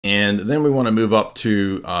And then we want to move up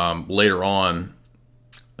to later on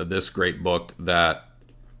this great book that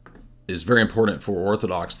is very important for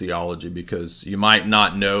Orthodox theology, because you might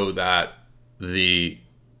not know that the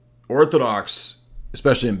Orthodox,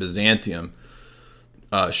 especially in Byzantium,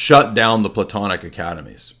 shut down the Platonic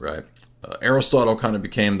academies, right? Aristotle kind of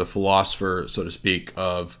became the philosopher, so to speak,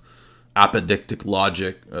 of apodictic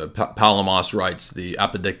logic. Palamas writes the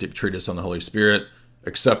apodictic treatise on the Holy Spirit,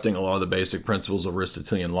 accepting a lot of the basic principles of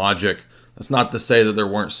Aristotelian logic. That's not to say that there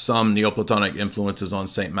weren't some Neoplatonic influences on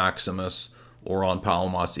St. Maximus or on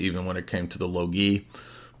Palamas, even when it came to the Logi.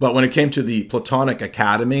 But when it came to the Platonic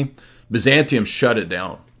Academy, Byzantium shut it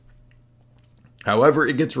down. However,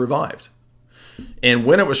 it gets revived. And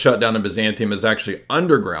when it was shut down in Byzantium, is actually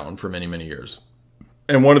underground for many, many years.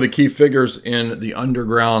 And one of the key figures in the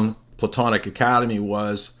underground Platonic Academy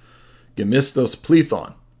was Gemistos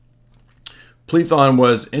Plethon. Plethon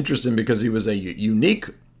was interesting because he was a unique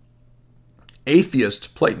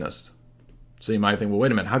atheist Platonist. So you might think, well,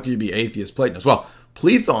 wait a minute, how can you be atheist Platonist? Well,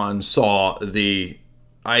 Plethon saw the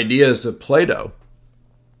ideas of Plato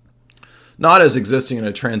not as existing in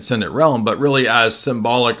a transcendent realm, but really as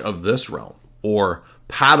symbolic of this realm, or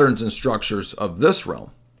patterns and structures of this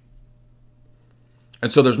realm.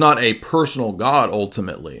 And so there's not a personal God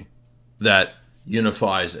ultimately that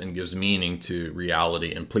unifies and gives meaning to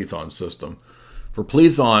reality in Plethon's system. For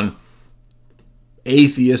Plethon,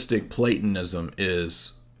 atheistic Platonism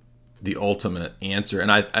is the ultimate answer.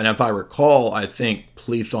 And if I recall, I think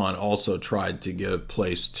Plethon also tried to give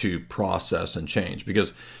place to process and change,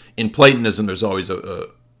 because in Platonism, there's always a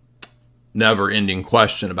never-ending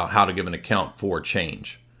question about how to give an account for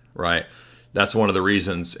change, right? That's one of the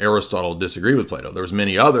reasons Aristotle disagreed with Plato. There was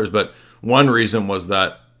many others, but one reason was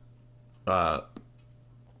that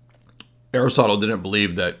Aristotle didn't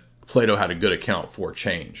believe that Plato had a good account for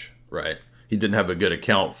change, right? He didn't have a good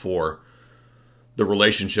account for the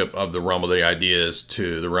relationship of the realm of the ideas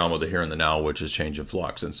to the realm of the here and the now, which is change and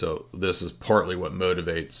flux. And so this is partly what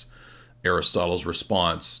motivates Aristotle's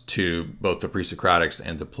response to both the pre-socratics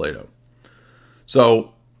and to Plato.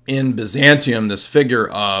 So in Byzantium, this figure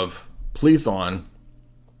of Plethon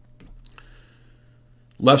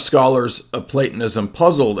left scholars of Platonism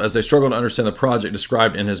puzzled as they struggled to understand the project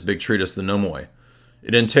described in his big treatise, the Nomoi.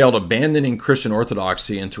 It entailed abandoning Christian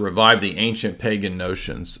orthodoxy and to revive the ancient pagan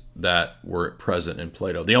notions that were present in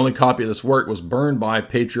Plato. The only copy of this work was burned by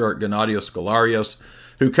Patriarch Gennadios Scholarios,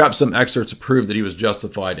 who kept some excerpts to prove that he was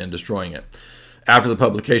justified in destroying it. After the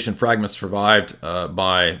publication, fragments survived,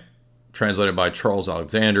 translated by Charles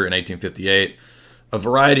Alexander in 1858. A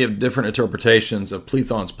variety of different interpretations of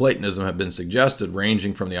Plethon's Platonism have been suggested,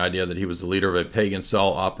 ranging from the idea that he was the leader of a pagan cell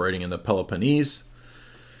operating in the Peloponnese,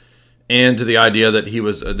 and to the idea that he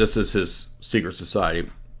was, this is his secret society,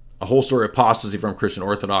 a whole story of apostasy from Christian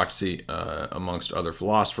orthodoxy, amongst other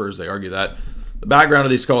philosophers. They argue that the background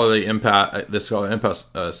of these scholarly impasse,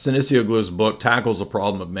 Sinisioglu's book tackles the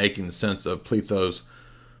problem of making the sense of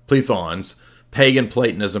Plethon's pagan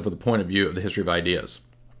Platonism from the point of view of the history of ideas.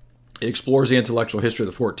 It explores the intellectual history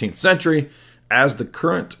of the 14th century as the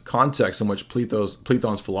current context in which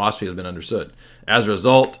Plethon's philosophy has been understood. As a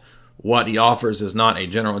result, what he offers is not a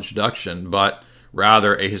general introduction, but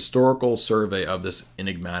rather a historical survey of this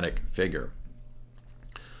enigmatic figure.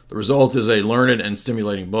 The result is a learned and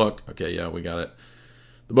stimulating book. Okay, yeah, we got it.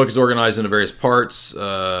 The book is organized into various parts,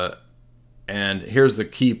 and here's the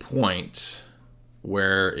key point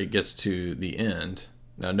where it gets to the end.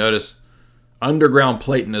 Now notice underground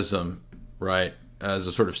Platonism, right, as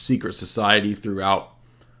a sort of secret society throughout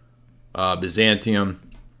Byzantium.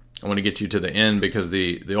 I want to get you to the end because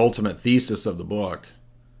the ultimate thesis of the book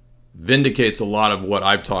vindicates a lot of what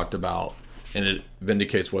I've talked about, and it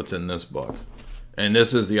vindicates what's in this book. And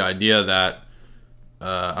this is the idea that,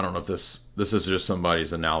 I don't know if this is just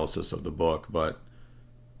somebody's analysis of the book, but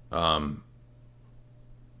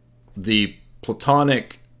the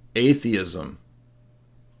Platonic atheism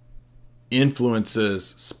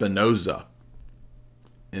influences Spinoza,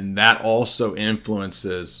 and that also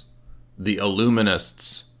influences the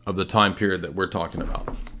illuminists of the time period that we're talking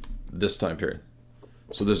about, this time period.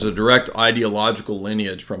 So there's a direct ideological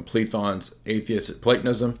lineage from Plethon's atheistic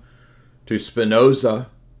Platonism to Spinoza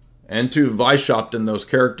and to Weishaupt in those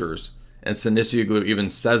characters. And Sinisioglu even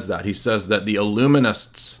says that. He says that the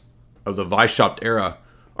illuminists of the Weishaupt era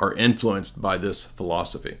are influenced by this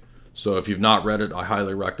philosophy. So if you've not read it, I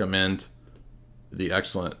highly recommend the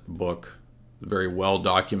excellent book, very well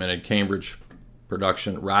documented Cambridge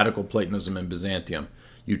production, Radical Platonism in Byzantium,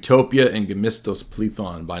 Utopia and Gemistos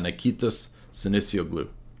Plethon by Nikitas Sinisioglu.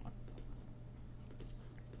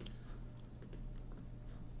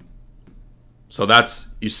 So that's,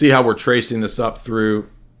 you see how we're tracing this up through,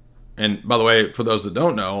 and by the way, for those that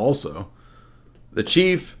don't know also, the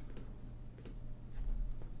chief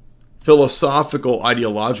philosophical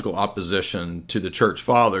ideological opposition to the church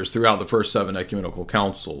fathers throughout the first 7 ecumenical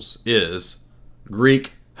councils is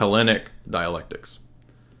Greek Hellenic dialectics.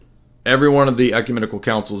 Every one of the ecumenical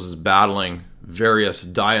councils is battling various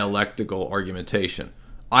dialectical argumentation.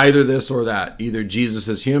 Either this or that. Either Jesus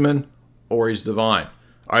is human or he's divine.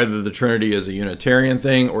 Either the Trinity is a Unitarian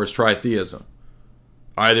thing or it's tritheism.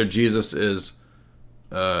 Either Jesus is,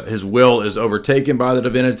 his will is overtaken by the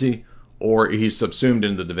divinity or he's subsumed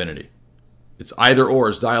into the divinity. It's either or,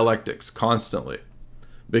 it's dialectics constantly.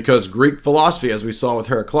 Because Greek philosophy, as we saw with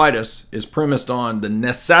Heraclitus, is premised on the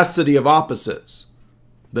necessity of opposites.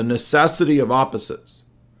 The necessity of opposites.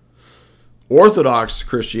 Orthodox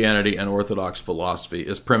Christianity and Orthodox philosophy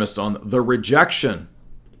is premised on the rejection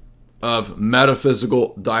of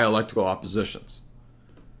metaphysical dialectical oppositions.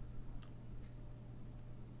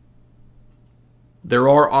 There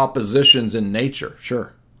are oppositions in nature,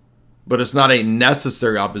 sure. But it's not a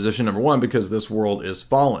necessary opposition, number one, because this world is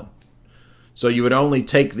fallen. So you would only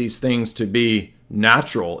take these things to be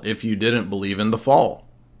natural if you didn't believe in the fall.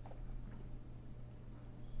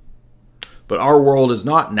 But our world is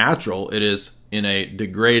not natural. It is in a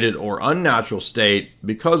degraded or unnatural state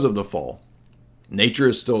because of the fall. Nature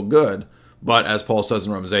is still good, but as Paul says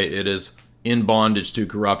in Romans 8, it is in bondage to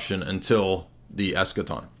corruption until the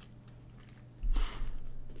eschaton.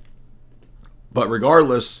 But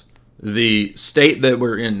regardless, the state that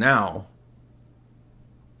we're in now,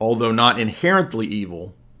 although not inherently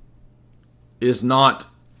evil, is not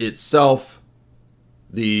itself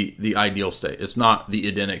the ideal state. It's not the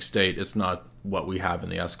Edenic state. It's not what we have in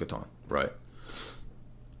the eschaton, right?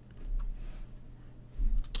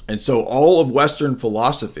 And so all of Western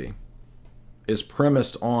philosophy is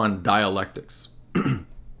premised on dialectics. And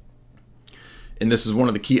this is one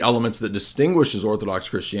of the key elements that distinguishes Orthodox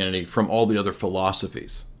Christianity from all the other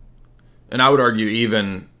philosophies. And I would argue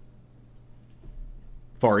even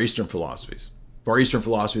Far Eastern philosophies. Far Eastern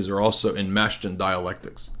philosophies are also enmeshed in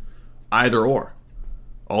dialectics. Either or.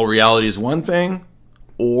 All reality is one thing,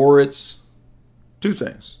 or it's two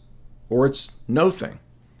things, or it's no thing.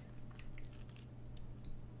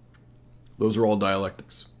 Those are all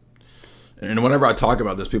dialectics. And whenever I talk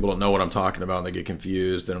about this, people don't know what I'm talking about, and they get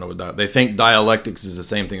confused. They don't know what they think dialectics is the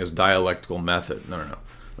same thing as dialectical method. No, no, no.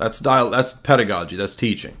 That's pedagogy. That's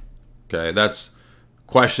teaching. Okay, that's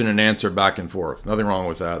question and answer back and forth. Nothing wrong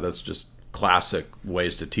with that. That's just classic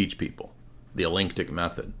ways to teach people. The Elenctic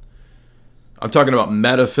method. I'm talking about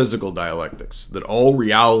metaphysical dialectics, that all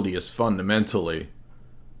reality is fundamentally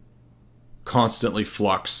constantly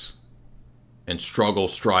flux and struggle,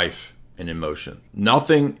 strife, and emotion.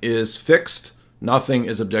 Nothing is fixed. Nothing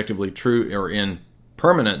is objectively true or in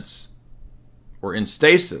permanence or in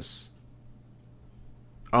stasis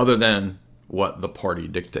other than what the party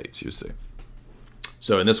dictates, you see.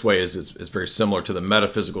 So in this way, it's very similar to the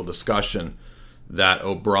metaphysical discussion that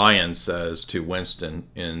O'Brian says to Winston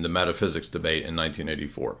in the metaphysics debate in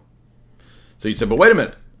 1984. So you'd say, but wait a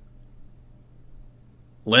minute.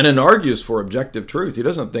 Lenin argues for objective truth. He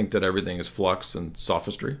doesn't think that everything is flux and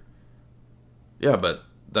sophistry. Yeah, but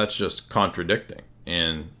that's just contradicting.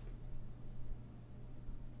 And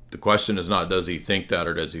the question is not, does he think that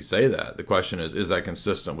or does he say that? The question is that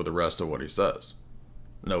consistent with the rest of what he says?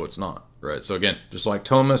 No, it's not, right? So again, just like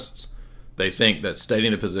Thomists, they think that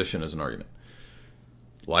stating the position is an argument.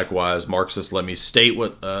 Likewise, Marxists, let me state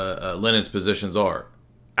what Lenin's positions are.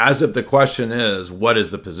 As if the question is, what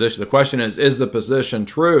is the position? The question is the position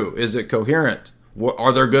true? Is it coherent?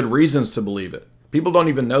 Are there good reasons to believe it? People don't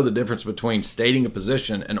even know the difference between stating a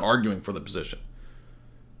position and arguing for the position.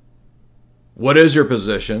 What is your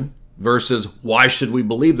position versus why should we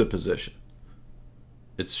believe the position?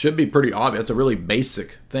 It should be pretty obvious. It's a really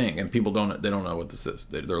basic thing, and people don't know what this is.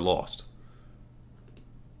 They're lost.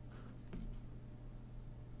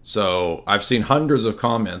 So I've seen hundreds of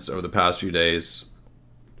comments over the past few days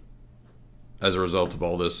as a result of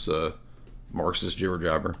all this Marxist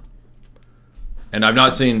jibber-jabber. And I've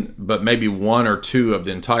not seen but maybe one or two of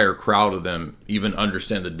the entire crowd of them even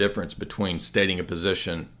understand the difference between stating a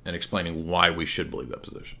position and explaining why we should believe that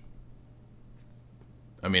position.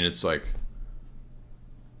 I mean, it's like,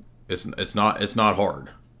 it's not hard.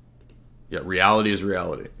 Yeah, reality is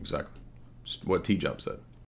reality. Exactly. Just what T-Jump said.